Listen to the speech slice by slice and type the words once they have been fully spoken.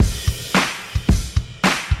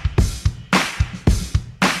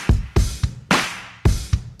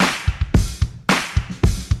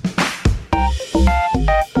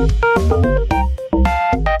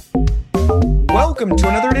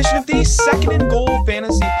Second and Goal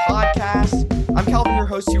Fantasy Podcast. I'm Calvin, your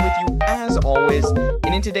host, here with you as always.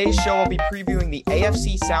 And in today's show, I'll be previewing the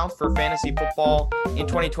AFC South for fantasy football in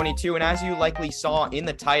 2022. And as you likely saw in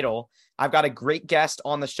the title, I've got a great guest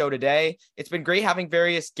on the show today. It's been great having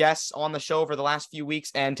various guests on the show over the last few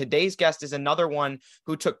weeks. And today's guest is another one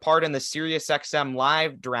who took part in the SiriusXM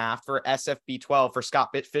live draft for SFB 12 for Scott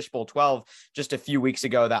Fishbowl 12 just a few weeks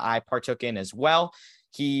ago that I partook in as well.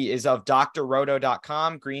 He is of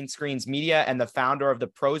drroto.com, Green Screens Media, and the founder of the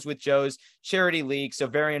Pros with Joe's charity league. So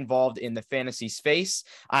very involved in the fantasy space.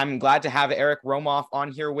 I'm glad to have Eric Romoff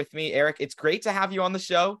on here with me. Eric, it's great to have you on the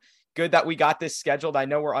show. Good that we got this scheduled. I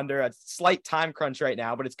know we're under a slight time crunch right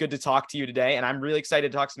now, but it's good to talk to you today. And I'm really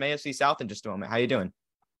excited to talk some AFC South in just a moment. How you doing?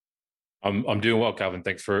 I'm doing well, Calvin.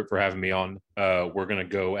 Thanks for having me on. We're going to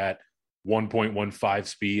go at 1.15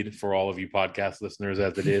 speed for all of you podcast listeners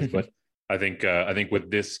as it is, but I think with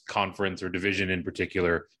this conference or division in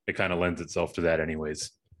particular, it kind of lends itself to that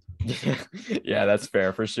anyways. Yeah, that's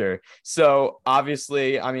fair for sure. So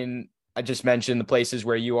obviously, I mean, I just mentioned the places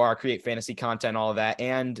where you are, create fantasy content, all of that,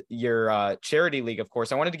 and your charity league, of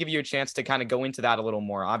course. I wanted to give you a chance to kind of go into that a little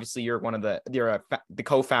more. Obviously, you're the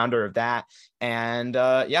co-founder of that. And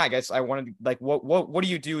I guess I wanted, like, what do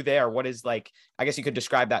you do there? What is, like, I guess you could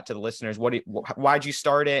describe that to the listeners. Why'd you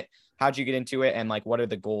start it? How'd you get into it? And, like, what are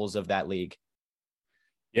the goals of that league?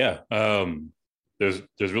 Yeah. There's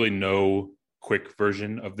really no quick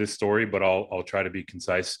version of this story, but I'll try to be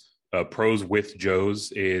concise. Pros with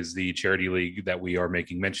Joe's is the charity league that we are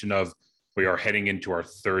making mention of. We are heading into our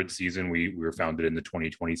third season. We were founded in the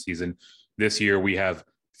 2020 season. This year, we have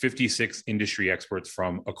 56 industry experts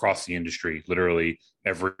from across the industry, literally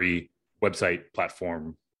every website,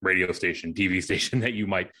 platform, radio station, TV station that you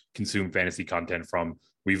might consume fantasy content from.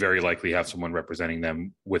 We very likely have someone representing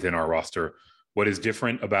them within our roster. What is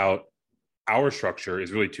different about our structure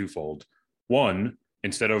is really twofold. One,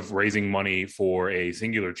 instead of raising money for a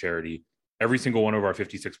singular charity, every single one of our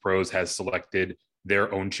 56 pros has selected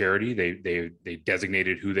their own charity. They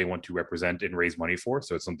designated who they want to represent and raise money for.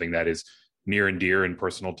 So it's something that is near and dear and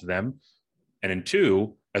personal to them. And in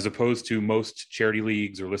two, as opposed to most charity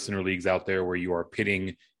leagues or listener leagues out there where you are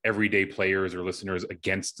pitting everyday players or listeners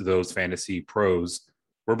against those fantasy pros,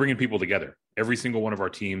 we're bringing people together. Every single one of our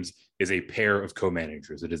teams is a pair of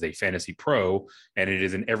co-managers. It is a fantasy pro, and it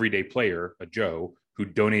is an everyday player, a Joe, who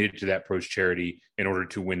donated to that pro's charity in order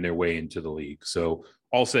to win their way into the league. So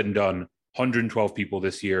all said and done, 112 people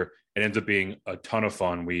this year. It ends up being a ton of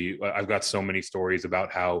fun. I've got so many stories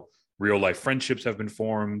about how real life friendships have been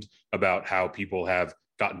formed, about how people have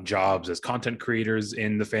gotten jobs as content creators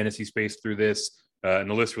in the fantasy space through this. And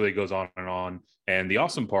the list really goes on and on. And the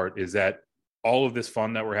awesome part is that all of this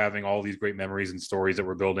fun that we're having, all these great memories and stories that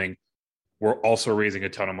we're building, we're also raising a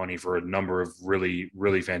ton of money for a number of really,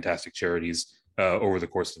 really fantastic charities over the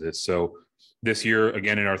course of this. So this year,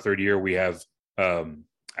 again, in our third year, we have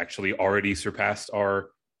actually already surpassed our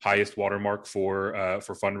highest watermark for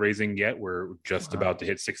fundraising yet. We're just about to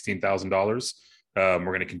hit $16,000. We're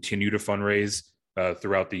going to continue to fundraise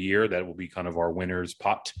throughout the year. That will be kind of our winner's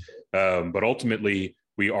pot. But ultimately,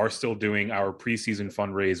 we are still doing our preseason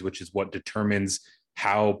fundraise, which is what determines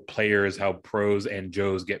how players, how pros and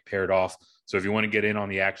Joes get paired off. So if you want to get in on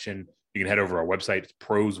the action, you can head over to our website, it's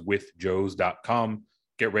proswithjoes.com,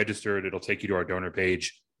 get registered. It'll take you to our donor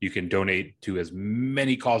page. You can donate to as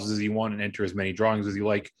many causes as you want and enter as many drawings as you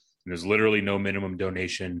like. And there's literally no minimum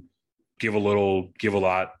donation. Give a little, give a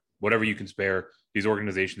lot, whatever you can spare. These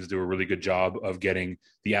organizations do a really good job of getting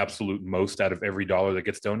the absolute most out of every dollar that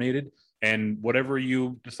gets donated. And whatever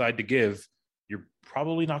you decide to give, you're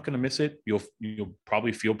probably not going to miss it. You'll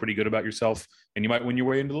probably feel pretty good about yourself, and you might win your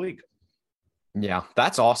way into the league. Yeah,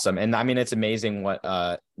 that's awesome. And I mean, it's amazing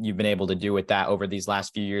what you've been able to do with that over these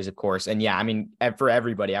last few years, of course. And yeah, I mean, for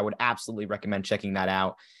everybody, I would absolutely recommend checking that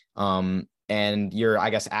out. And you're,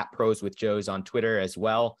 I guess, at Pros with Joe's on Twitter as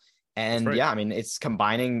well. And right. Yeah, I mean, it's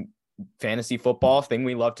combining fantasy football, thing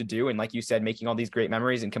we love to do, and like you said, making all these great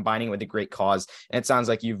memories and combining it with a great cause. And it sounds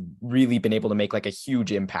like you've really been able to make like a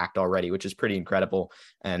huge impact already, which is pretty incredible.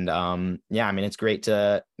 And yeah, I mean, it's great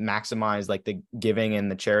to maximize like the giving and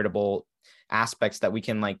the charitable aspects that we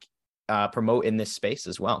can like promote in this space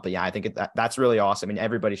as well. But yeah, I think that's really awesome. I mean,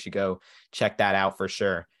 everybody should go check that out for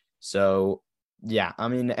sure. So yeah, I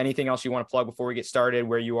mean, anything else you want to plug before we get started,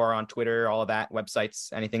 where you are on Twitter, all of that,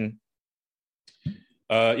 websites, anything?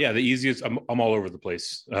 Yeah, the easiest, I'm all over the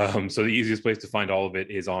place. So the easiest place to find all of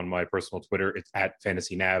it is on my personal Twitter. It's at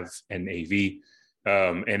FantasyNav,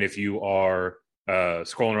 NAV. And if you are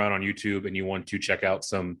scrolling around on YouTube and you want to check out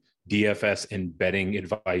some DFS and betting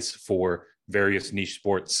advice for various niche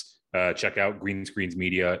sports, check out Green Screens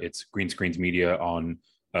Media. It's Green Screens Media on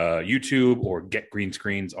YouTube, or Get Green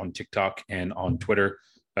Screens on TikTok and on Twitter.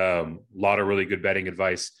 A lot of really good betting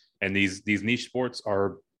advice. And these niche sports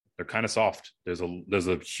they're kind of soft. There's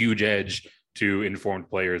a huge edge to informed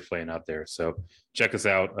players playing out there. So check us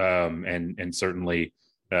out, and certainly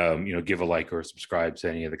give a like or subscribe to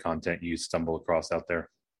any of the content you stumble across out there.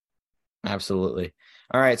 Absolutely.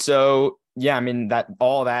 All right. So yeah, I mean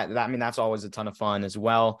that's always a ton of fun as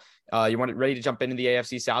well. You want it ready to jump into the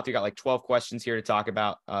AFC South? You got like 12 questions here to talk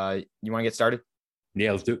about. You want to get started?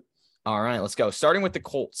 Yeah, let's do it. All right, let's go. Starting with the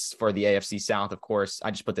Colts for the AFC South, of course. I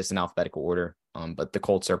just put this in alphabetical order, but the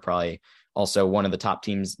Colts are probably also one of the top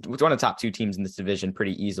two teams in this division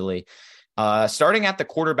pretty easily. Starting at the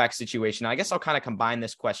quarterback situation, I guess I'll kind of combine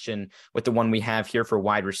this question with the one we have here for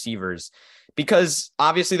wide receivers, because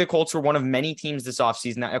obviously the Colts were one of many teams this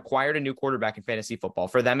offseason that acquired a new quarterback in fantasy football.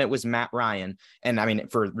 For them, it was Matt Ryan, and I mean,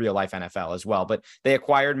 for real life NFL as well, but they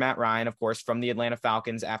acquired Matt Ryan, of course, from the Atlanta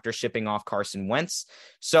Falcons after shipping off Carson Wentz.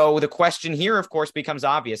 So the question here, of course, becomes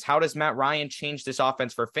obvious. How does Matt Ryan change this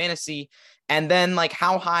offense for fantasy? And then, like,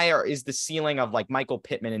 how high is the ceiling of like Michael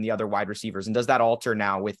Pittman and the other wide receivers? And does that alter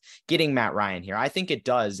now with getting Matt Ryan here? I think it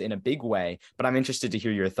does in a big way, but I'm interested to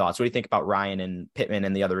hear your thoughts. What do you think about Ryan and Pittman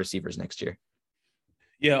and the other receivers next year?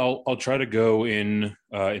 Yeah, I'll try to go in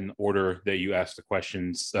order that you asked the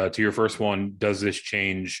questions. To your first one, does this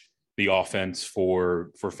change the offense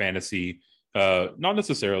for fantasy? Not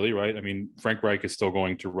necessarily, right? I mean, Frank Reich is still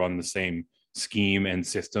going to run the same scheme and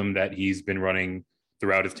system that he's been running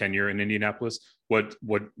throughout his tenure in Indianapolis. What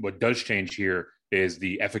does change here is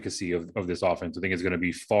the efficacy of this offense. I think it's going to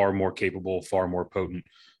be far more capable, far more potent.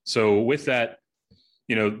 So with that,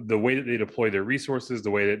 the way that they deploy their resources,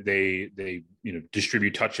 the way that they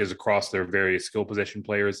distribute touches across their various skill position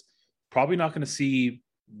players, probably not going to see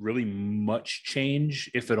really much change,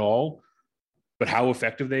 if at all. But how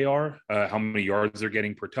effective they are, how many yards they're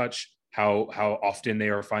getting per touch, how often they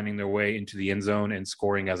are finding their way into the end zone and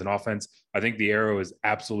scoring as an offense, I think the arrow is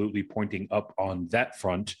absolutely pointing up on that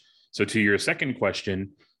front. So to your second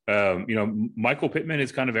question, Michael Pittman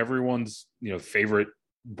is kind of everyone's favorite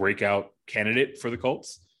breakout candidate for the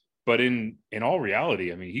Colts, but in all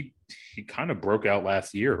reality, I mean, he kind of broke out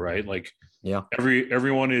last year, right? Like, yeah,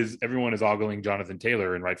 everyone is ogling Jonathan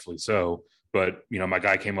Taylor, and rightfully so. But my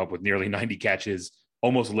guy came up with nearly 90 catches,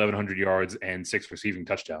 almost 1,100 yards, and 6 receiving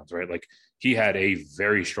touchdowns, right? Like, he had a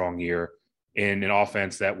very strong year in an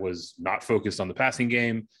offense that was not focused on the passing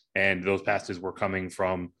game, and those passes were coming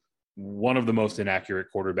from one of the most inaccurate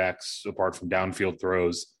quarterbacks, apart from downfield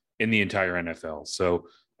throws, in the entire NFL. So,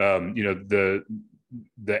 the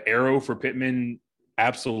arrow for Pittman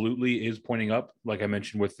absolutely is pointing up. Like I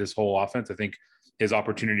mentioned with this whole offense, I think his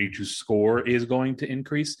opportunity to score is going to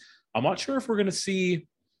increase. I'm not sure if we're going to see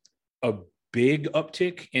a big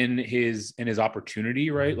uptick in his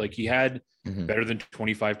opportunity, right? Like, he had better than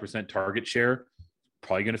 25% target share,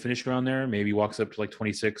 probably going to finish around there. Maybe walks up to like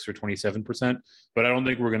 26 or 27%, but I don't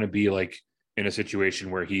think we're going to be like in a situation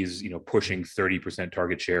where he's, pushing 30%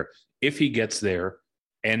 target share. If he gets there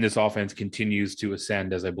and this offense continues to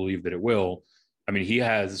ascend, as I believe that it will, I mean, he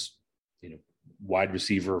has, wide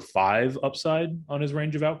receiver 5 upside on his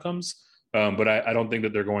range of outcomes. But I don't think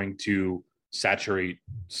that they're going to saturate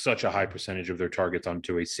such a high percentage of their targets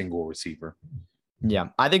onto a single receiver. Yeah,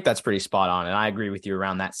 I think that's pretty spot on. And I agree with you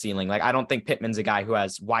around that ceiling. Like, I don't think Pittman's a guy who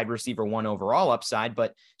has wide receiver 1 overall upside,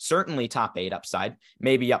 but certainly top 8 upside,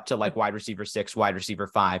 maybe up to like wide receiver 6, wide receiver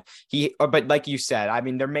 5. But like you said, I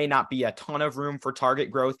mean, there may not be a ton of room for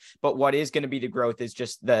target growth, but what is going to be the growth is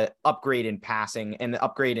just the upgrade in passing and the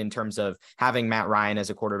upgrade in terms of having Matt Ryan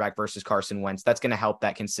as a quarterback versus Carson Wentz. That's going to help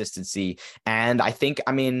that consistency. And I think,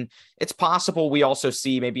 I mean, it's possible we also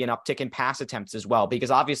see maybe an uptick in pass attempts as well,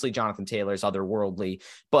 because obviously Jonathan Taylor is otherworldly.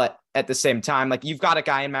 But at the same time, like, you've got a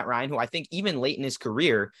guy in Matt Ryan who I think even late in his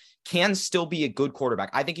career can still be a good quarterback.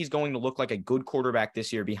 I think he's going to look like a good quarterback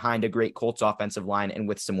this year behind a great Colts offensive line and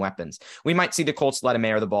with some weapons. We might see the Colts let him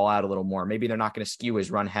air the ball out a little more. Maybe they're not going to skew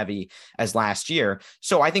as run heavy as last year.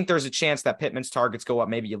 So I think there's a chance that Pittman's targets go up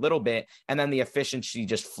maybe a little bit, and then the efficiency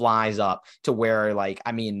just flies up to where, like,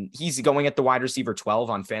 I mean, he's going at the wide receiver 12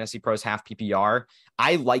 on Fantasy Pros half PPR.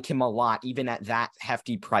 I like him a lot, even at that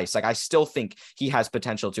hefty price. Like, I still think he has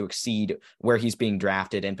potential to exceed where he's being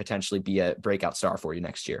drafted and potentially be a breakout star for you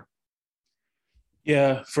next year.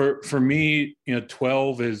 Yeah, for me,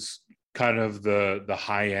 12 is kind of the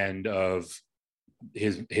high end of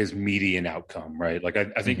his median outcome, right? Like,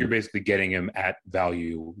 I think you're basically getting him at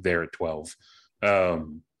value there at 12.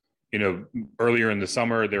 Earlier in the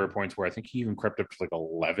summer, there were points where I think he even crept up to like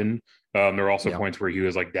 11. There were also points where he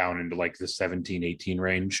was like down into like the 17, 18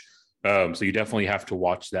 range. So you definitely have to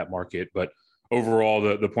watch that market. But overall,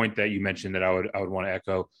 the point that you mentioned that I would want to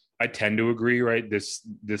echo, I tend to agree, right? This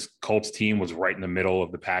Colts team was right in the middle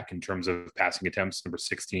of the pack in terms of passing attempts, number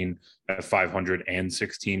 16 at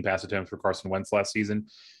 516 pass attempts for Carson Wentz last season.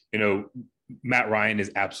 Matt Ryan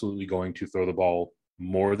is absolutely going to throw the ball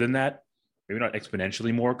more than that, maybe not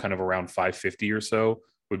exponentially more, kind of around 550 or so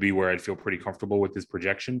would be where I'd feel pretty comfortable with his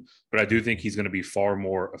projection. But I do think he's going to be far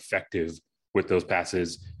more effective with those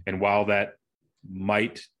passes. And while that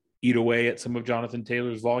might eat away at some of Jonathan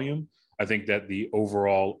Taylor's volume, I think that the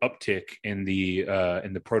overall uptick in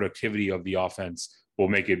the productivity of the offense will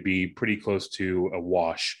make it be pretty close to a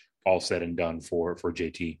wash, all said and done for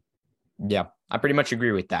JT. Yeah, I pretty much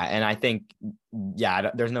agree with that. And I think,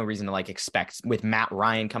 there's no reason to expect with Matt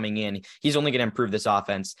Ryan coming in, he's only going to improve this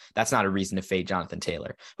offense. That's not a reason to fade Jonathan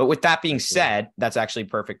Taylor. But with that being said, that's actually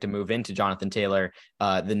perfect to move into Jonathan Taylor.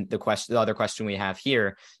 The other question we have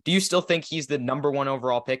here, do you still think he's the number one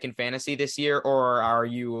overall pick in fantasy this year? Or are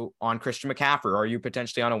you on Christian McCaffrey? Or are you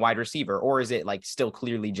potentially on a wide receiver? Or is it still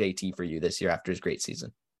clearly JT for you this year after his great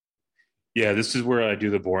season? Yeah, this is where I do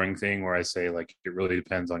the boring thing where I say, it really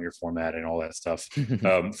depends on your format and all that stuff.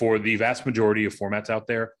 For the vast majority of formats out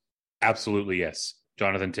there, absolutely yes.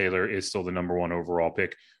 Jonathan Taylor is still the number one overall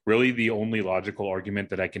pick. Really, the only logical argument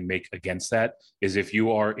that I can make against that is if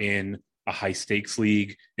you are in a high stakes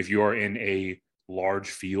league, if you are in a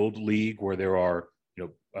large field league where there are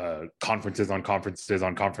conferences on conferences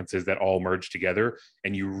on conferences that all merge together,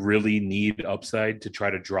 and you really need upside to try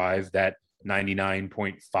to drive that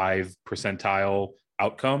 99.5 percentile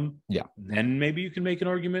outcome, then maybe you can make an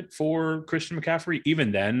argument for Christian McCaffrey.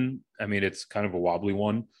 Even then, I mean, it's kind of a wobbly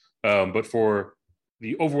one. But for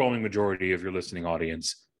the overwhelming majority of your listening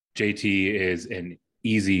audience, JT is an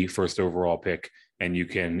easy first overall pick, and you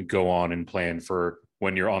can go on and plan for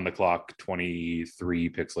when you're on the clock 23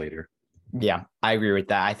 picks later. Yeah, I agree with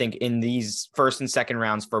that. I think in these first and second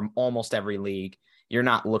rounds for almost every league, you're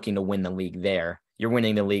not looking to win the league there. You're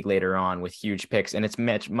winning the league later on with huge picks, and it's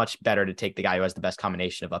much better to take the guy who has the best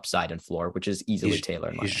combination of upside and floor, which is easily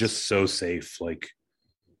Taylor. He's just so safe.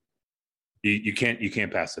 You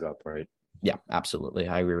can't pass it up, right? Yeah, absolutely.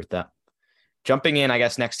 I agree with that. Jumping in, I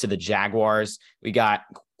guess, next to the Jaguars, we got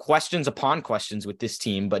questions upon questions with this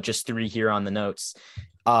team, but just 3 here on the notes.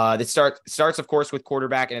 It starts, of course, with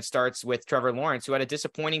quarterback, and it starts with Trevor Lawrence, who had a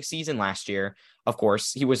disappointing season last year. Of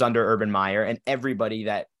course, he was under Urban Meyer, and everybody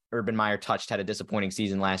that Urban Meyer touched had a disappointing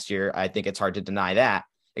season last year. I think it's hard to deny that,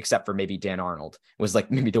 except for maybe Dan Arnold was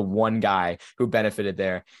maybe the one guy who benefited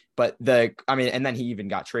there. But and then he even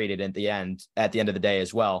got traded at the end of the day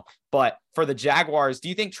as well. But for the Jaguars, do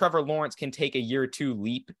you think Trevor Lawrence can take a year or two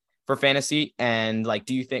leap for fantasy? And what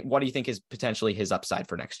do you think is potentially his upside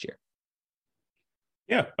for next year?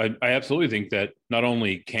 Yeah, I absolutely think that not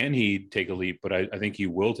only can he take a leap, but I think he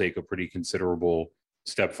will take a pretty considerable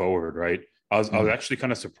step forward, right? I was actually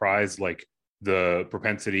kind of surprised, the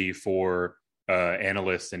propensity for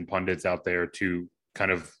analysts and pundits out there to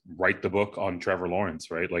kind of write the book on Trevor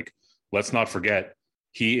Lawrence, right? Let's not forget,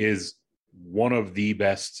 he is one of the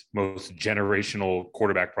best, most generational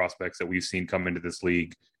quarterback prospects that we've seen come into this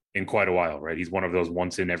league in quite a while, right? He's one of those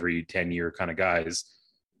once in every 10-year kind of guys.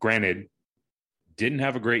 Granted, didn't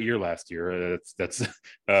have a great year last year. That's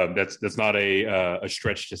not a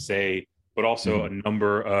stretch to say, but also a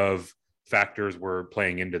number of factors were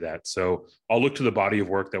playing into that. So I'll look to the body of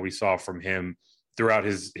work that we saw from him throughout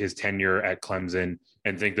his tenure at Clemson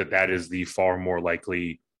and think that is the far more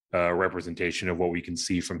likely representation of what we can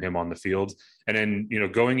see from him on the field. And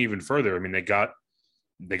then, going even further, I mean, they got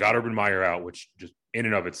Urban Meyer out, which just in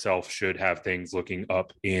and of itself should have things looking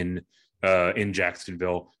up in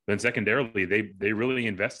Jacksonville. Then secondarily, they really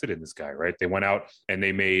invested in this guy, right? They went out and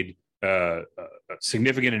they made a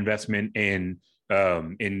significant investment in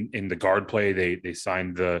the guard play. They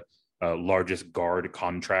signed the largest guard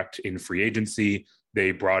contract in free agency.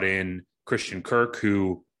 They brought in Christian Kirk,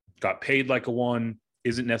 who got paid like a one,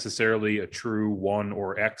 isn't necessarily a true one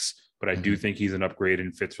or X, but I do think he's an upgrade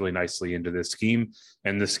and fits really nicely into this scheme.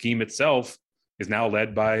 And the scheme itself is now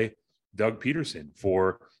led by Doug Peterson.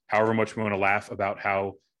 For however much we want to laugh about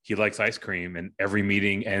how he likes ice cream and every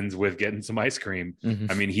meeting ends with getting some ice cream.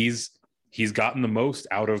 I mean, he's gotten the most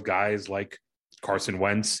out of guys like Carson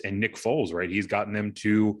Wentz and Nick Foles, right? He's gotten them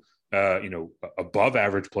to, above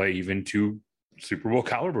average play, even to Super Bowl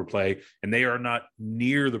caliber play. And they are not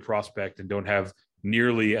near the prospect and don't have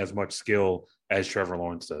nearly as much skill as Trevor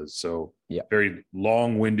Lawrence does. So very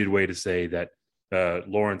long-winded way to say that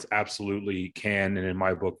Lawrence absolutely can, and in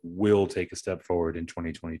my book, will take a step forward in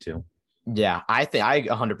 2022. Yeah, I think I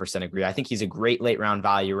 100% agree. I think he's a great late round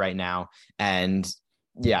value right now. And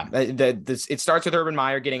Yeah, it starts with Urban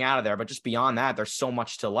Meyer getting out of there, but just beyond that, there's so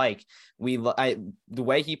much to like. The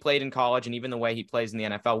way he played in college and even the way he plays in the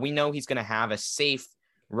NFL, we know he's going to have a safe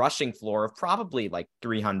rushing floor of probably like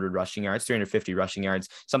 300 rushing yards, 350 rushing yards,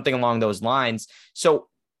 something along those lines. So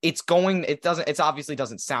it obviously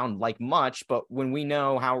doesn't sound like much, but when we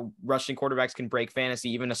know how rushing quarterbacks can break fantasy,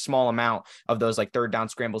 even a small amount of those like third down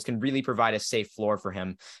scrambles can really provide a safe floor for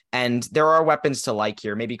him. And there are weapons to like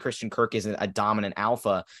here. Maybe Christian Kirk isn't a dominant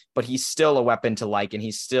alpha, but he's still a weapon to like, and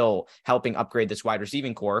he's still helping upgrade this wide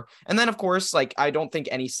receiving core. And then of course, like, I don't think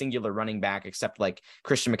any singular running back except like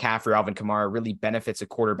Christian McCaffrey, Alvin Kamara really benefits a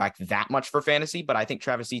quarterback that much for fantasy. But I think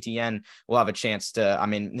Travis Etienne will have a chance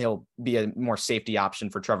he'll be a more safety option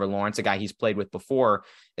for Trevor Lawrence, a guy he's played with before,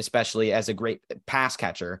 especially as a great pass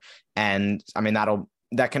catcher. And I mean,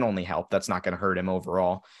 that can only help. That's not going to hurt him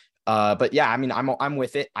overall. But yeah, I mean, I'm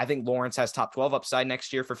with it. I think Lawrence has top 12 upside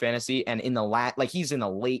next year for fantasy. And in he's in the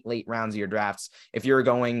late rounds of your drafts. If you're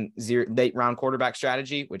going late round quarterback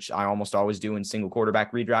strategy, which I almost always do in single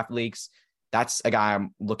quarterback redraft leagues, that's a guy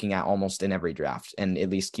I'm looking at almost in every draft and at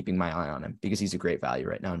least keeping my eye on him because he's a great value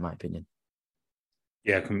right now, in my opinion.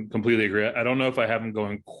 Yeah, completely agree. I don't know if I have him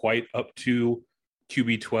going quite up to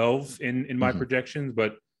QB 12 in my projections,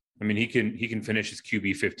 but I mean, he can finish his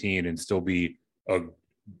QB 15 and still be a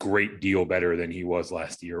great deal better than he was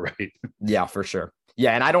last year, right? Yeah, for sure.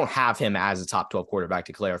 Yeah, and I don't have him as a top 12 quarterback,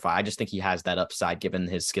 to clarify. I just think he has that upside given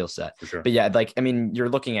his skill set. For sure. But yeah, like, I mean, you're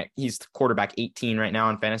looking at, he's quarterback 18 right now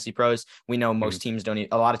on Fantasy Pros. We know most teams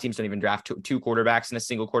a lot of teams don't even draft two quarterbacks in a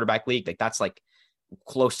single quarterback league. Like, that's like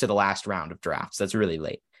close to the last round of drafts. That's really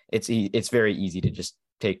late. It's very easy to just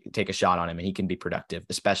take a shot on him and he can be productive,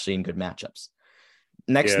 especially in good matchups.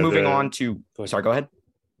 Next, moving on to, sorry, go ahead.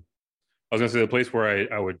 I was going to say the place where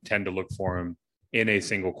I would tend to look for him in a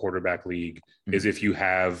single quarterback league is if you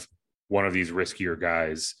have one of these riskier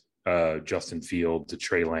guys, Justin Fields,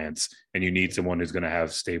 Trey Lance, and you need someone who's going to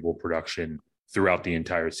have stable production throughout the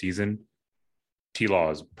entire season.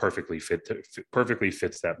 T-Law is perfectly fits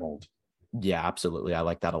that mold. Yeah, absolutely. I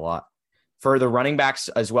like that a lot. For the running backs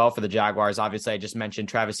as well for the Jaguars, obviously I just mentioned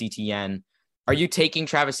Travis Etienne. Are you taking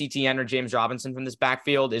Travis Etienne or James Robinson from this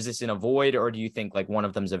backfield? Is this in a void, or do you think like one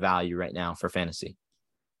of them's a value right now for fantasy?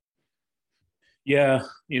 Yeah,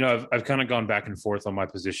 I've kind of gone back and forth on my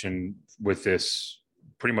position with this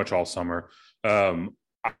pretty much all summer.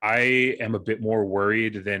 I am a bit more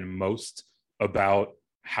worried than most about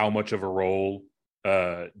how much of a role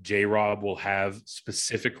J-Rob will have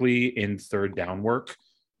specifically in third down work.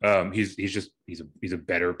 He's a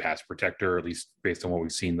better pass protector, at least based on what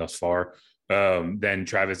we've seen thus far, than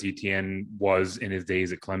Travis Etienne was in his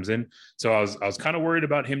days at Clemson. So I was kind of worried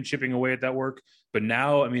about him chipping away at that work. But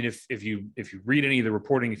now, I mean, if you read any of the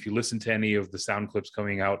reporting, if you listen to any of the sound clips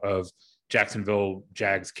coming out of Jacksonville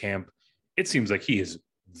Jags camp, it seems like he is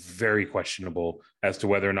very questionable as to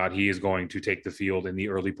whether or not he is going to take the field in the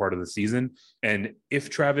early part of the season. And if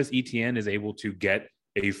Travis Etienne is able to get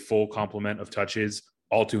a full complement of touches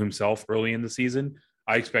all to himself early in the season,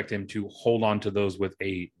 I expect him to hold on to those with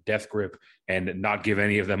a death grip and not give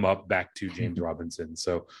any of them up back to James Robinson.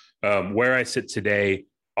 So where I sit today,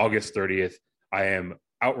 August 30th, I am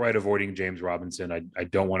outright avoiding James Robinson. I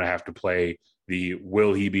don't want to have to play the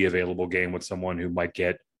will he be available game with someone who might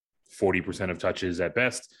get 40% of touches at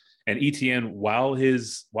best. And Etienne, while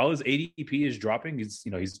his ADP is dropping,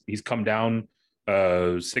 he's come down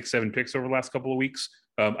 6-7 picks over the last couple of weeks.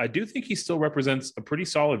 I do think he still represents a pretty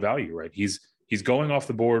solid value, right? He's going off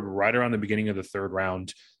the board right around the beginning of the third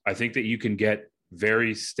round. I think that you can get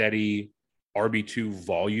very steady RB2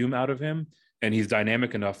 volume out of him, and he's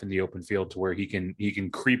dynamic enough in the open field to where he can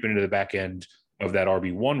creep into the back end of that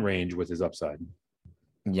RB1 range with his upside.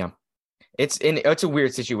 Yeah. It's a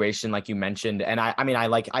weird situation, like you mentioned. And I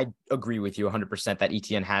agree with you 100% that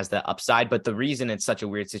Etienne has that upside. But the reason it's such a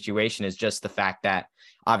weird situation is just the fact that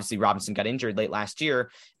obviously Robinson got injured late last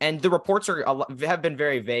year. And the reports have been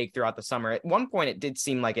very vague throughout the summer. At one point, it did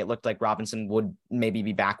seem like it looked like Robinson would maybe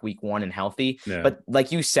be back week 1 and healthy. Yeah. But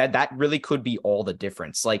like you said, that really could be all the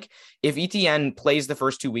difference. Like if Etienne plays the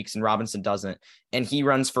first 2 weeks and Robinson doesn't, and he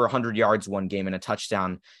runs for 100 yards one game and a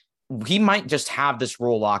touchdown, he might just have this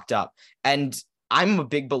role locked up. And I'm a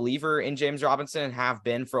big believer in James Robinson and have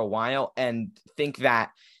been for a while, and think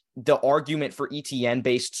that the argument for ETN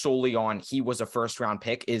based solely on he was a first round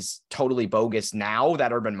pick is totally bogus now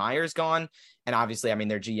that Urban Meyer's gone. And obviously, I mean,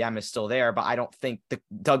 their GM is still there, but I don't think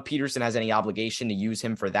Doug Peterson has any obligation to use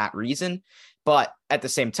him for that reason. But at the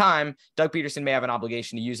same time, Doug Peterson may have an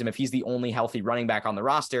obligation to use him if he's the only healthy running back on the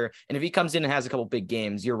roster. And if he comes in and has a couple big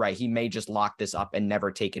games, you're right, he may just lock this up and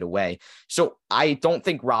never take it away. So I don't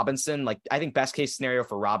think Robinson, I think best case scenario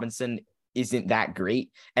for Robinson isn't that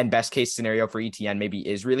great. And best case scenario for ETN maybe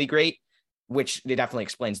is really great, which it definitely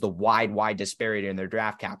explains the wide disparity in their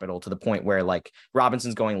draft capital to the point where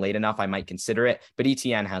Robinson's going late enough, I might consider it, but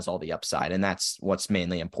ETN has all the upside. And that's what's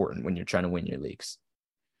mainly important when you're trying to win your leagues.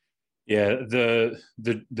 Yeah, the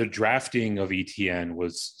drafting of ETN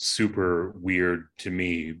was super weird to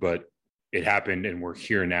me, but it happened and we're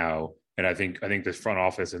here now. And I think this front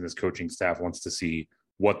office and this coaching staff wants to see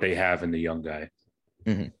what they have in the young guy.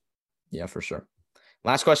 Mm-hmm. Yeah, for sure.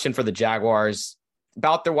 Last question for the Jaguars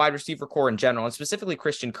about their wide receiver core in general, and specifically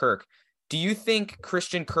Christian Kirk. Do you think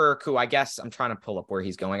Christian Kirk, who I guess I'm trying to pull up where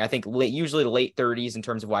he's going, I think usually the late 30s in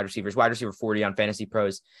terms of wide receivers, wide receiver 40 on Fantasy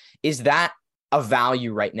Pros, is that a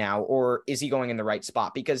value right now, or is he going in the right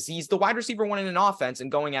spot? Because he's the wide receiver one in an offense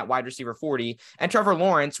and going at wide receiver 40, and Trevor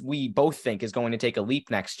Lawrence, we both think, is going to take a leap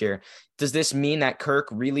next year. Does this mean that Kirk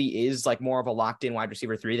really is more of a locked in wide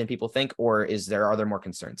receiver 3 than people think, or are there more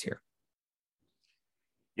concerns here?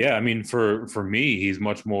 Yeah, I mean, for me, he's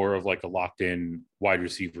much more of a locked in wide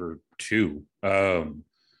receiver 2.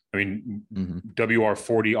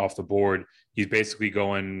 WR40 off the board. He's basically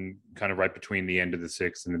going kind of right between the end of the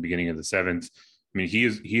 6th and the beginning of the 7th. I mean, he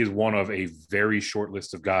is one of a very short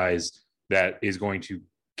list of guys that is going to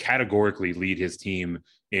categorically lead his team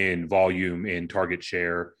in volume, in target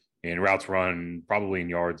share, in routes run, probably in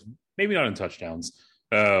yards, maybe not in touchdowns.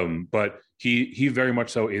 But he very much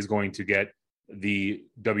so is going to get the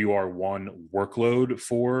WR1 workload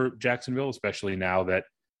for Jacksonville, especially now that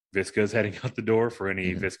Visca is heading out the door, for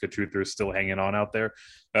any Visca truthers still hanging on out there.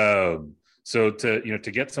 So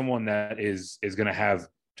to get someone that is going to have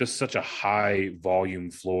just such a high volume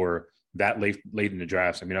floor that late in the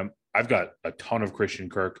drafts. I mean, I've got a ton of Christian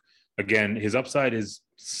Kirk. Again, his upside is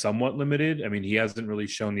somewhat limited. I mean, he hasn't really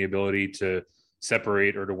shown the ability to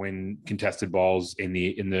separate or to win contested balls in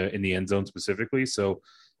the end zone specifically. So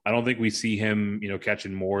I don't think we see him,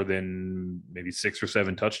 catching more than maybe 6 or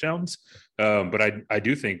 7 touchdowns. But I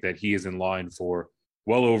do think that he is in line for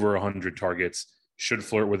well over 100 targets, should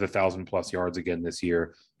flirt with 1,000+ yards again this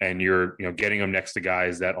year. And you're, getting him next to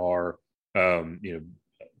guys that are,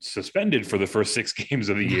 suspended for the first 6 games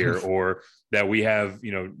of the year, or that we have,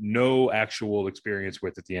 no actual experience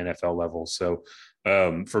with at the NFL level. So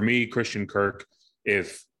for me, Christian Kirk,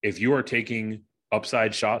 if you are taking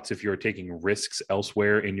upside shots, if you're taking risks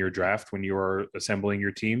elsewhere in your draft when you're assembling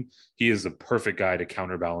your team, he is the perfect guy to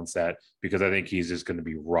counterbalance that, because I think he's just going to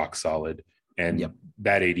be rock solid. And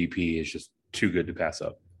that ADP is just too good to pass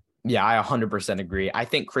up. Yeah, I 100% agree. I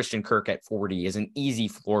think Christian Kirk at 40 is an easy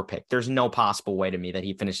floor pick. There's no possible way to me that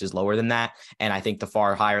he finishes lower than that. And I think the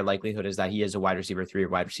far higher likelihood is that he is a wide receiver 3 or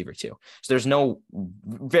wide receiver 2. So there's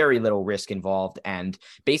very little risk involved, and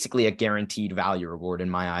basically a guaranteed value reward in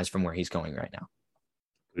my eyes from where he's going right now.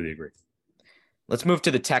 Completely agree. Let's move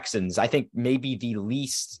to the Texans. I think maybe the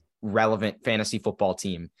least relevant fantasy football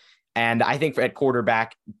team. And I think at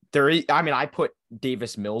quarterback, I put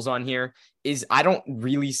Davis Mills on here. I don't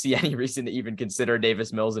really see any reason to even consider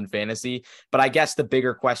Davis Mills in fantasy, but I guess the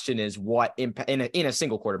bigger question is what impact in a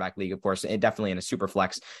single quarterback league, of course, and definitely in a super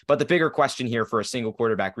flex. But the bigger question here for a single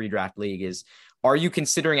quarterback redraft league is, are you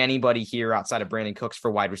considering anybody here outside of Brandon Cooks for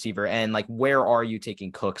wide receiver? And where are you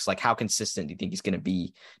taking Cooks? How consistent do you think he's going to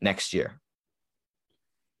be next year?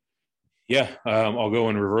 Yeah, I'll go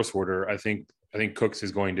in reverse order. I think Cooks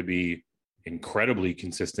is going to be incredibly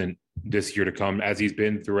consistent this year to come, as he's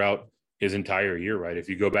been throughout his entire year, right? If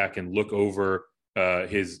you go back and look over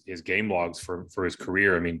his game logs for his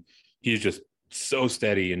career, I mean, he's just so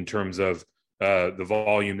steady in terms of the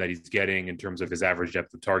volume that he's getting, in terms of his average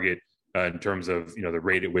depth of target, in terms of, the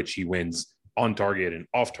rate at which he wins on target and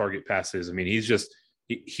off target passes. I mean,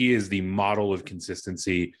 he is the model of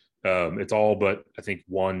consistency. It's all but, I think,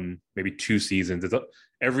 1, maybe 2 seasons.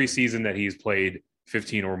 Every season that he's played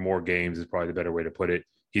 15 or more games is probably the better way to put it.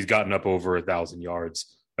 He's gotten up over 1,000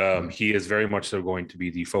 yards. He is very much so going to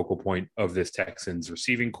be the focal point of this Texans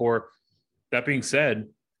receiving core. That being said,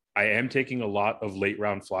 I am taking a lot of late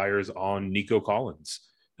round flyers on Nico Collins.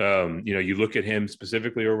 You look at him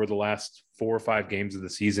specifically over the last 4 or 5 games of the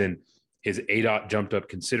season, his ADOT jumped up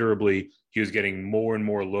considerably. He was getting more and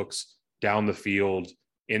more looks down the field,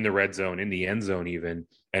 in the red zone, in the end zone even.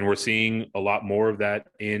 And we're seeing a lot more of that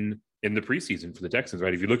in in the preseason for the Texans,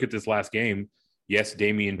 right? If you look at this last game, yes,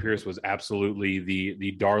 Dameon Pierce was absolutely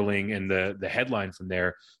the darling and the headline from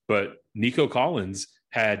there, but Nico Collins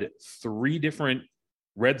had 3 different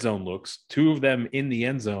red zone looks, 2 of them in the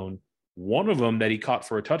end zone, one of them that he caught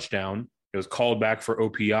for a touchdown. It was called back for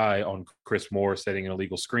OPI on Chris Moore setting an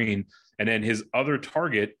illegal screen. And then his other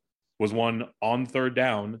target was one on third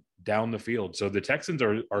down the field. So the Texans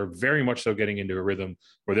are very much so getting into a rhythm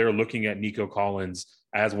where they're looking at Nico Collins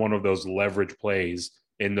as one of those leverage plays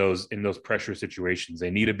in those pressure situations.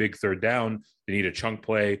 They need a big third down. They need a chunk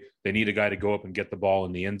play. They need a guy to go up and get the ball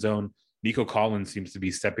in the end zone. Nico Collins seems to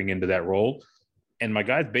be stepping into that role. And my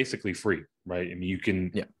guy's basically free, right? I mean, you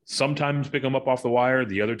can sometimes pick him up off the wire.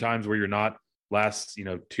 The other times where you're not, last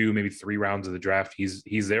 2, maybe 3 rounds of the draft,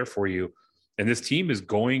 he's there for you. And this team is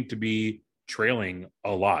going to be trailing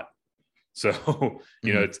a lot. So,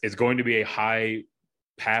 it's going to be a high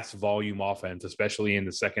pass volume offense, especially in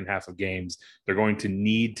the second half of games. They're going to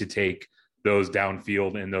need to take those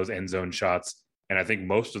downfield and those end zone shots. And I think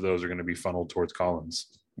most of those are going to be funneled towards Collins.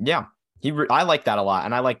 Yeah. I like that a lot.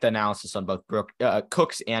 And I like the analysis on both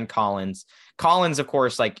Cooks and Collins. Collins, of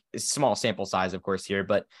course, like small sample size, of course, here,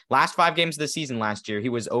 but last 5 games of the season last year, he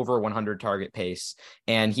was over 100 target pace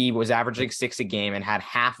and he was averaging 6 a game and had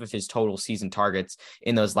half of his total season targets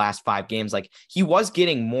in those last 5 games. Like he was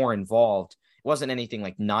getting more involved. It wasn't anything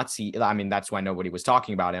like nutsy. I mean, that's why nobody was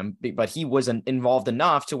talking about him, but he wasn't involved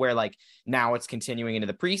enough to where like now it's continuing into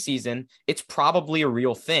the preseason. It's probably a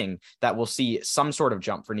real thing that we'll see some sort of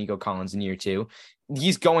jump for Nico Collins in year 2.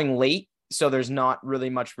 He's going late, so there's not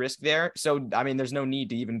really much risk there. So, I mean, there's no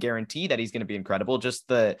need to even guarantee that he's going to be incredible. Just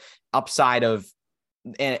the upside of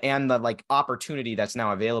and the like opportunity that's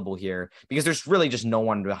now available here, because there's really just no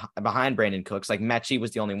one behind Brandon Cooks. Like Mechie was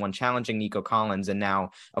the only one challenging Nico Collins, and now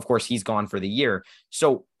of course he's gone for the year.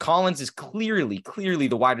 So Collins is clearly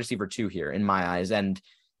the wide receiver 2 here in my eyes, and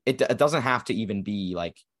it doesn't have to even be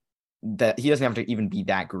like that. He doesn't have to even be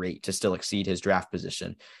that great to still exceed his draft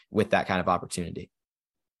position with that kind of opportunity.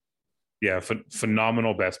 Yeah,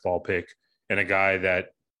 phenomenal best ball pick, and a guy that,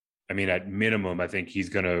 I mean, at minimum, I think he's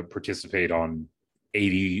going to participate on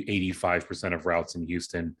 85% of routes in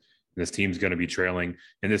Houston. This team's going to be trailing.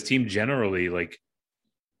 And this team generally, like,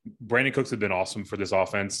 Brandon Cooks has been awesome for this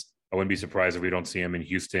offense. I wouldn't be surprised if we don't see him in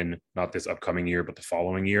Houston, not this upcoming year, but the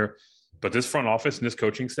following year. But this front office and this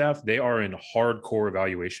coaching staff, they are in hardcore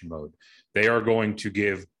evaluation mode. They are going to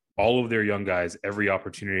give all of their young guys every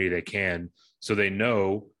opportunity they can, so they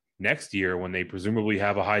know next year when they presumably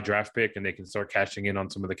have a high draft pick and they can start cashing in on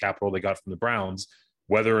some of the capital they got from the Browns,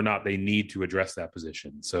 whether or not they need to address that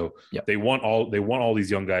position. So they want all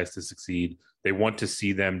these young guys to succeed. They want to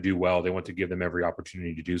see them do well. They want to give them every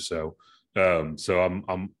opportunity to do so. So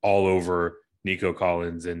I'm all over Nico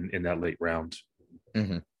Collins in that late round.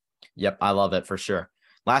 Mm-hmm. Yep. I love it for sure.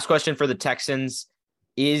 Last question for the Texans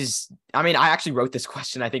is, I mean, I actually wrote this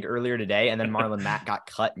question, I think, earlier today, and then Marlon Mack got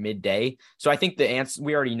cut midday. So I think the answer,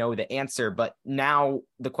 we already know the answer, but now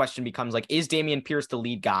the question becomes like, is Dameon Pierce the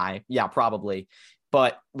lead guy? Yeah, probably.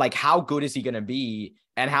 But like, how good is he going to be?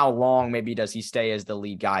 And how long maybe does he stay as the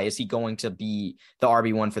lead guy? Is he going to be the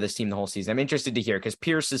RB1 for this team the whole season? I'm interested to hear, because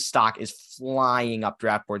Pierce's stock is flying up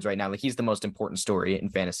draft boards right now. Like, he's the most important story in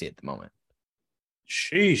fantasy at the moment.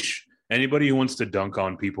 Sheesh. Anybody who wants to dunk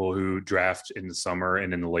on people who draft in the summer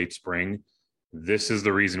and in the late spring, this is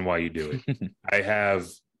the reason why you do it. I have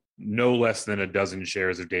no less than a dozen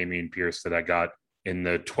shares of Dameon Pierce that I got in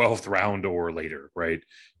the 12th round or later, right?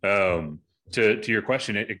 To your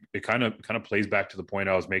question, it kind of plays back to the point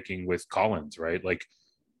I was making with Collins, right? Like,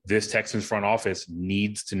 this Texans front office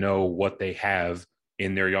needs to know what they have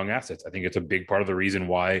in their young assets. I think it's a big part of the reason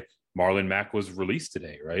why Marlon Mack was released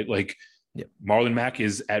today, right? Like, Marlon Mack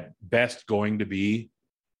is at best going to be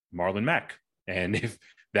Marlon Mack. And if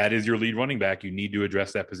that is your lead running back, you need to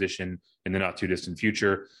address that position in the not too distant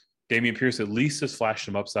future. Dameon Pierce at least has flashed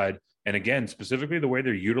some upside. And again, specifically the way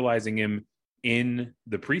they're utilizing him in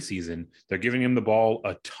the preseason, they're giving him the ball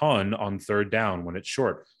a ton on third down when it's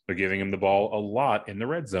short. They're giving him the ball a lot in the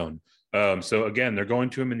red zone. So again, they're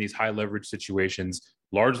going to him in these high leverage situations,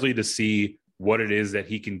 largely to see what it is that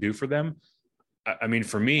he can do for them. I mean,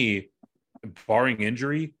 for me, barring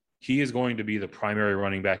injury, he is going to be the primary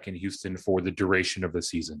running back in Houston for the duration of the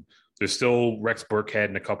season. There's still Rex Burkhead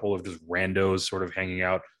and a couple of just randos sort of hanging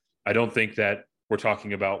out. I don't think that we're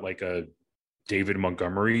talking about like a David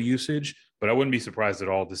Montgomery usage, but I wouldn't be surprised at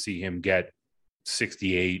all to see him get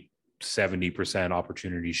 68, 70%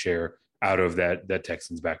 opportunity share out of that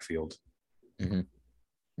Texans backfield. Mm-hmm.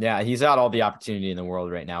 Yeah, he's got all the opportunity in the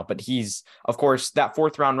world right now, but he's, of course, that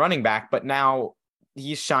 4th round running back, but now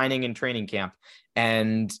he's shining in training camp.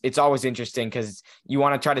 And it's always interesting because you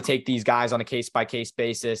want to try to take these guys on a case-by-case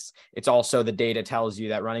basis. It's also the data tells you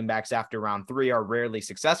that running backs after round 3 are rarely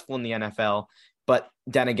successful in the NFL. But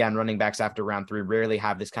then again, running backs after round 3 rarely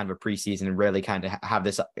have this kind of a preseason and rarely kind of have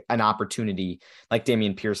an opportunity like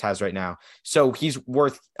Dameon Pierce has right now. So he's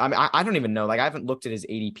worth, I mean, I don't even know. Like, I haven't looked at his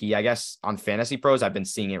ADP. I guess on Fantasy Pros, I've been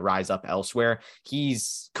seeing it rise up elsewhere.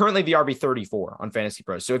 He's currently the RB 34 on Fantasy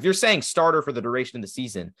Pros. So if you're saying starter for the duration of the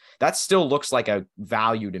season, that still looks like a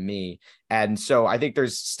value to me. And so I think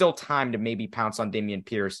there's still time to maybe pounce on Dameon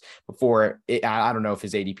Pierce before I don't know if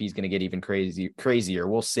his ADP is going to get even crazier.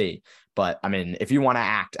 We'll see. But I mean, if you want to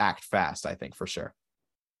act fast, I think for sure.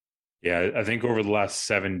 Yeah, I think over the last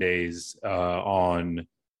 7 days on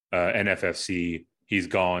NFFC, he's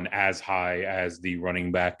gone as high as the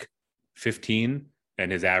running back 15,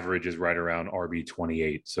 and his average is right around RB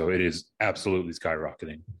 28. So it is absolutely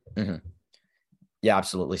skyrocketing. Mm-hmm. Yeah,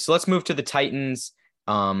 absolutely. So let's move to the Titans.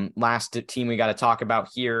 Last team we got to talk about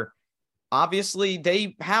here. Obviously,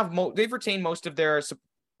 they've retained most of their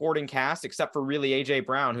supporting cast, except for really AJ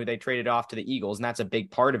Brown, who they traded off to the Eagles, and that's a big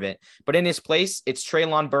part of it. But in his place, it's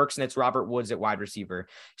Treylon Burks and it's Robert Woods at wide receiver.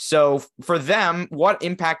 So for them, what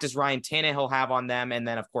impact does Ryan Tannehill have on them? And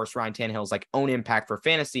then, of course, Ryan Tannehill's like own impact for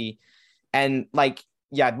fantasy. And like,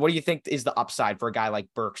 yeah, what do you think is the upside for a guy like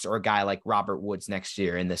Burks or a guy like Robert Woods next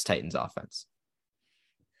year in this Titans offense?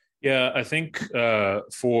 Yeah, I think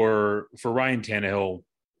for Ryan Tannehill,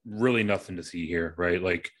 really nothing to see here, right?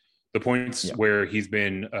 Like, the points where he's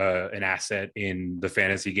been an asset in the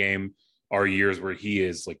fantasy game are years where he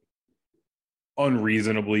is like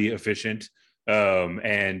unreasonably efficient.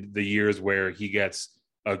 And the years where he gets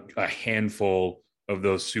a handful of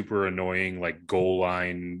those super annoying, like goal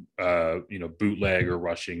line, bootleg or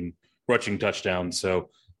rushing touchdowns. So,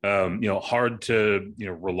 hard to,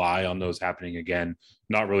 rely on those happening again.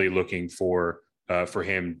 Not really looking for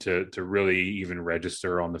him to really even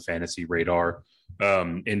register on the fantasy radar.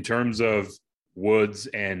 In terms of Woods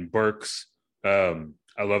and Burks, I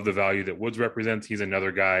love the value that Woods represents. He's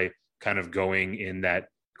another guy kind of going in that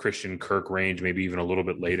Christian Kirk range, maybe even a little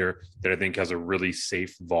bit later, that I think has a really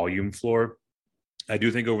safe volume floor. I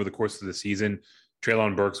do think over the course of the season,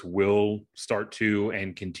 Treylon Burks will start to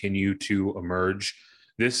and continue to emerge.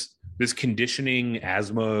 This conditioning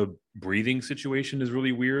asthma breathing situation is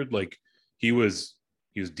really weird. Like, he was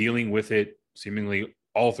dealing with it seemingly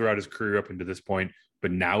all throughout his career up into this point,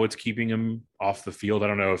 but now it's keeping him off the field. I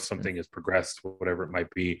don't know if something has progressed, whatever it might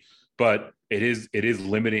be, but it is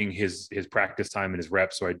limiting his practice time and his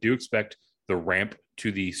reps. So I do expect the ramp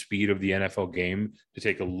to the speed of the NFL game to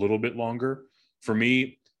take a little bit longer. For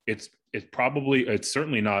me, it's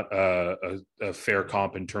certainly not a fair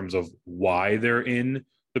comp in terms of why they're in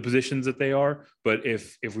the positions that they are. But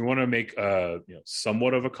if we want to make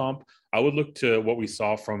somewhat of a comp, I would look to what we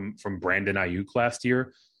saw from Brandon Ayuk last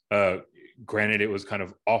year. Granted, it was kind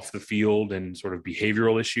of off the field and sort of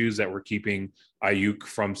behavioral issues that were keeping Ayuk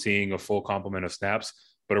from seeing a full complement of snaps.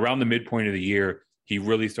 But around the midpoint of the year, he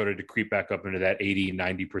really started to creep back up into that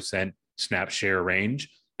 80-90% snap share range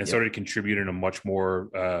and started to contribute in a much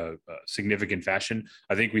more significant fashion.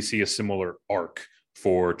 I think we see a similar arc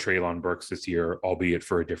for Treylon Burks this year, albeit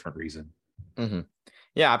for a different reason. Mm-hmm.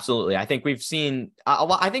 Yeah, absolutely. I think we've seen a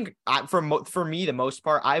lot. I think for me, the most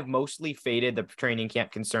part, I've mostly faded the training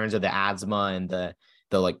camp concerns of the asthma and the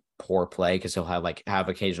like poor play, because he'll have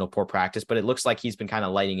occasional poor practice, but it looks like he's been kind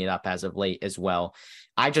of lighting it up as of late as well.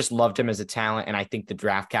 I just loved him as a talent, and I think the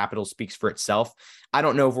draft capital speaks for itself. I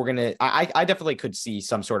don't know if we're going to, I definitely could see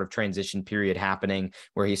some sort of transition period happening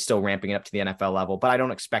where he's still ramping it up to the NFL level, but I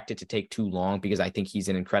don't expect it to take too long, because I think he's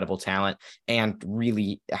an incredible talent and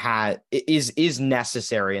really is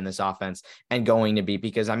necessary in this offense and going to be,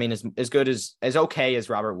 because I mean, as good as okay as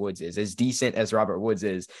Robert Woods is, as decent as Robert Woods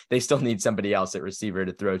is, they still need somebody else at receiver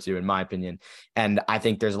to throw to, in my opinion. And I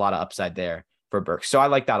think there's a lot of upside there for Burks. So I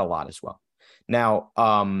like that a lot as well. Now,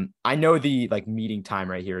 I know the meeting time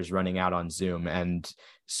right here is running out on Zoom. And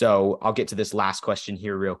so I'll get to this last question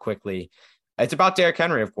here real quickly. It's about Derrick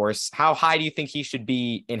Henry, of course. How high do you think he should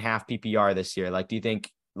be in half PPR this year? Do you think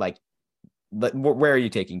where are you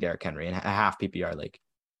taking Derrick Henry in a half PPR league?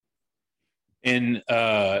 In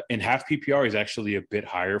half PPR, he's actually a bit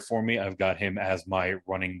higher for me. I've got him as my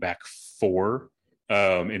running back 4.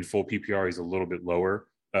 In full PPR, he's a little bit lower.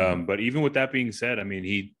 But even with that being said, I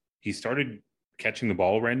mean, he started catching the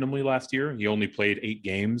ball randomly last year. He only played 8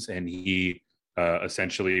 games, and he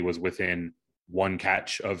essentially was within 1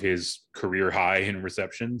 catch of his career high in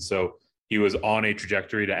reception. So he was on a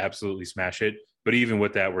trajectory to absolutely smash it. But even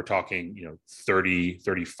with that, we're talking, 30,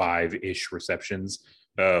 35-ish receptions.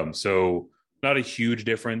 So not a huge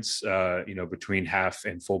difference, between half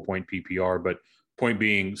and full point PPR, but point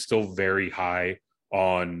being still very high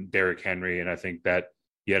on Derrick Henry. And I think that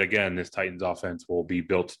yet again, this Titans offense will be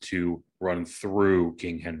built to run through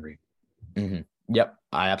King Henry. Mm-hmm. Yep,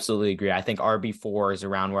 I absolutely agree. I think RB4 is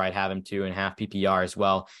around where I'd have him 2.5 PPR as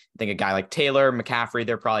well. I think a guy like Taylor, McCaffrey,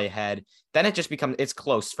 they're probably ahead. Then it just becomes, it's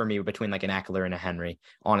close for me between like an Eckler and a Henry.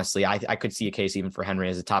 Honestly, I could see a case even for Henry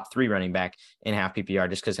as a top 3 running back in half PPR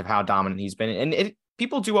just because of how dominant he's been. And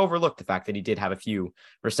people do overlook the fact that he did have a few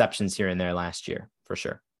receptions here and there last year, for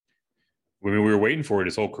sure. I mean, we were waiting for it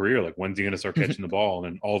his whole career. Like, when's he going to start catching the ball?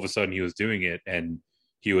 And then all of a sudden he was doing it, and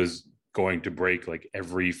he was going to break like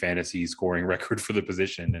every fantasy scoring record for the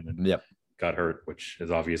position, and then got hurt, which is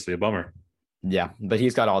obviously a bummer. Yeah, but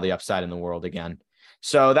he's got all the upside in the world again.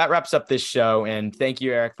 So that wraps up this show. And thank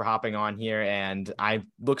you, Eric, for hopping on here. And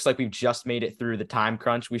looks like we've just made it through the time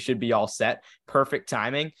crunch. We should be all set. Perfect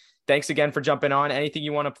timing. Thanks again for jumping on. Anything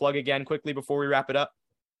you want to plug again quickly before we wrap it up?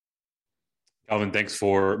 Calvin, thanks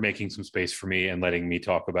for making some space for me and letting me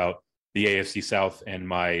talk about the AFC South and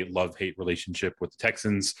my love-hate relationship with the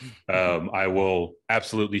Texans. I will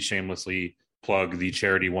absolutely shamelessly plug the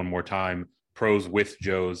charity one more time, Pros with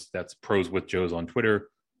Joes. That's Pros with Joes on Twitter,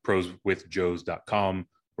 proswithjoes.com.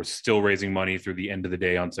 We're still raising money through the end of the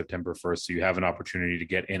day on September 1st, so you have an opportunity to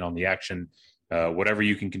get in on the action. Whatever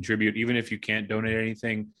you can contribute, even if you can't donate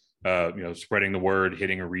anything, spreading the word,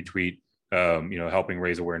 hitting a retweet, helping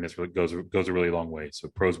raise awareness really goes a really long way. So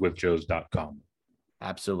proswithjoes.com.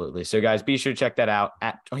 Absolutely. So guys, be sure to check that out.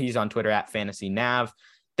 He's on Twitter at FantasyNav.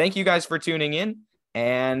 Thank you guys for tuning in,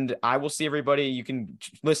 and I will see everybody. You can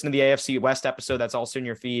listen to the AFC West episode. That's also in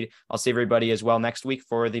your feed. I'll see everybody as well next week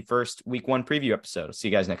for the first week 1 preview episode. I'll see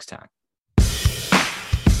you guys next time.